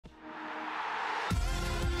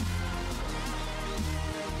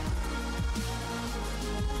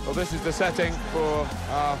Well, this is the setting for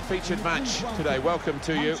our featured match today. Welcome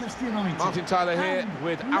to you. Martin Tyler here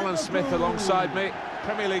with Alan Smith alongside me.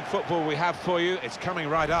 Premier League football we have for you. It's coming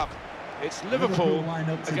right up. It's Liverpool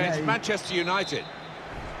against Manchester United.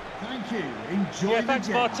 Thank you. Enjoy. Thanks,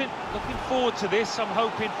 Martin. Looking forward to this. I'm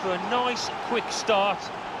hoping for a nice, quick start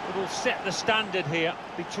that will set the standard here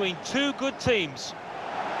between two good teams.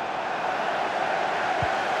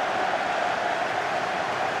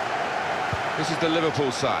 This is the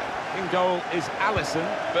Liverpool side. In goal is Alisson.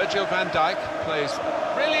 Virgil van Dijk plays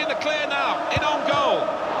really in the clear now. In on goal.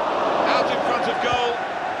 Out in front of goal.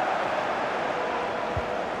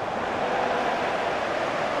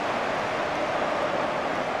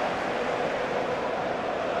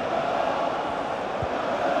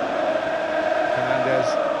 Fernandez.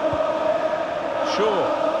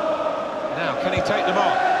 Shaw. Now, can he take them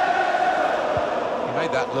on? He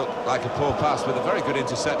made that look like a poor pass with a very good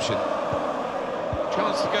interception.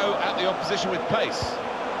 Chance to go at the opposition with pace.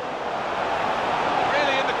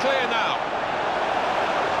 Really in the clear now.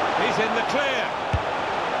 He's in the clear.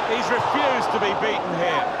 He's refused to be beaten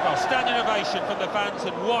here. Well, standing ovation from the fans,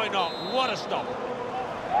 and why not? What a stop.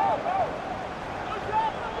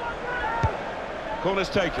 Corner's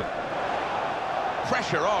taken.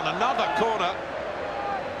 Pressure on, another corner.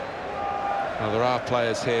 Well, there are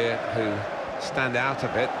players here who stand out a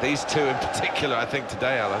bit. These two in particular, I think,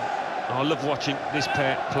 today, Alan. I love watching this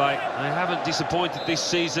pair play. They haven't disappointed this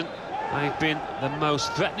season. They've been the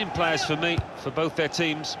most threatening players for me, for both their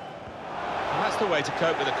teams. And that's the way to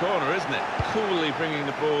cope with a corner, isn't it? Coolly bringing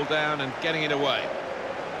the ball down and getting it away.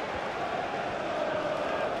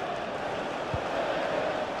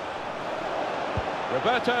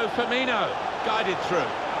 Roberto Firmino guided through.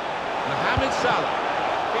 Mohamed Salah.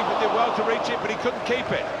 Keeper did well to reach it, but he couldn't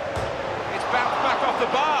keep it. It's bounced back off the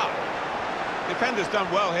bar. Defender's done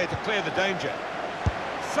well here to clear the danger.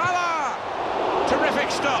 Salah! Terrific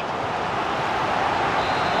stop.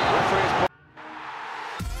 Referee's...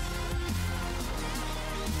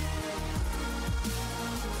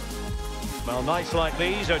 Well, nights like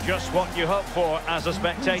these are just what you hope for as a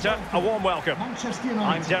spectator. A warm welcome.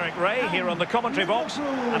 I'm Derek Ray here on the commentary box,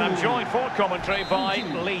 and I'm joined for commentary by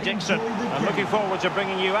Lee Dixon. I'm looking forward to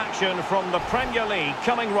bringing you action from the Premier League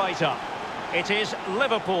coming right up. It is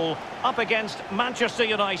Liverpool up against Manchester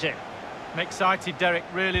United. I'm excited, Derek.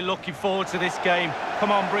 Really looking forward to this game.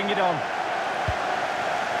 Come on, bring it on.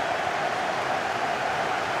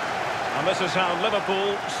 And this is how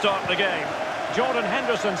Liverpool start the game. Jordan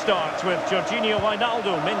Henderson starts with Jorginho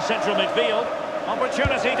Wijnaldum in central midfield.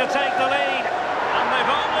 Opportunity to take the lead. And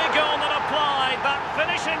they've only gone and applied that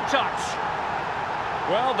finishing touch.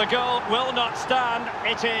 Well, the goal will not stand.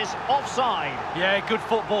 It is offside. Yeah, good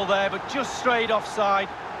football there, but just straight offside.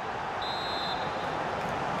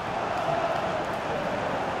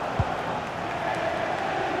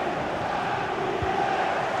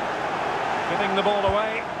 Giving the ball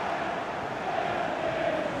away.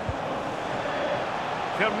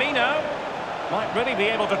 Firmino might really be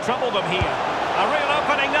able to trouble them here. A real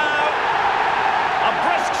opening now. A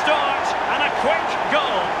brisk start and a quick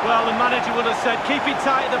goal. Well, the manager would have said, keep it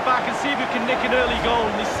tight at the back and see if we can nick an early goal,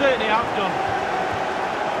 and they certainly have done.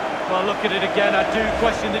 Well, look at it again. I do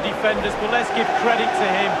question the defenders, but let's give credit to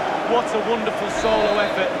him. What a wonderful solo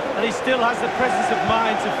effort, and he still has the presence of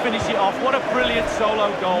mind to finish it off. What a brilliant solo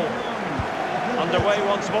goal. Underway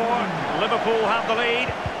once more. Liverpool have the lead.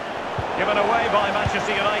 Given away by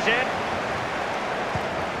Manchester United.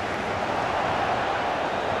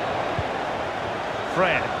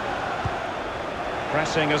 Fred.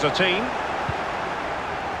 Pressing as a team.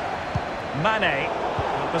 Mane.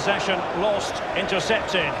 Possession lost,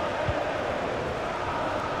 intercepted.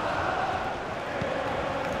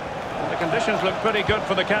 The conditions look pretty good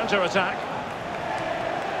for the counter-attack.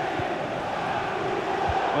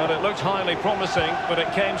 Well, it looked highly promising, but it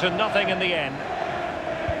came to nothing in the end.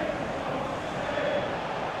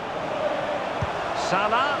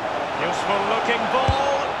 Salah, useful looking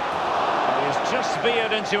ball. He's just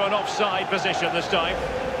veered into an offside position this time.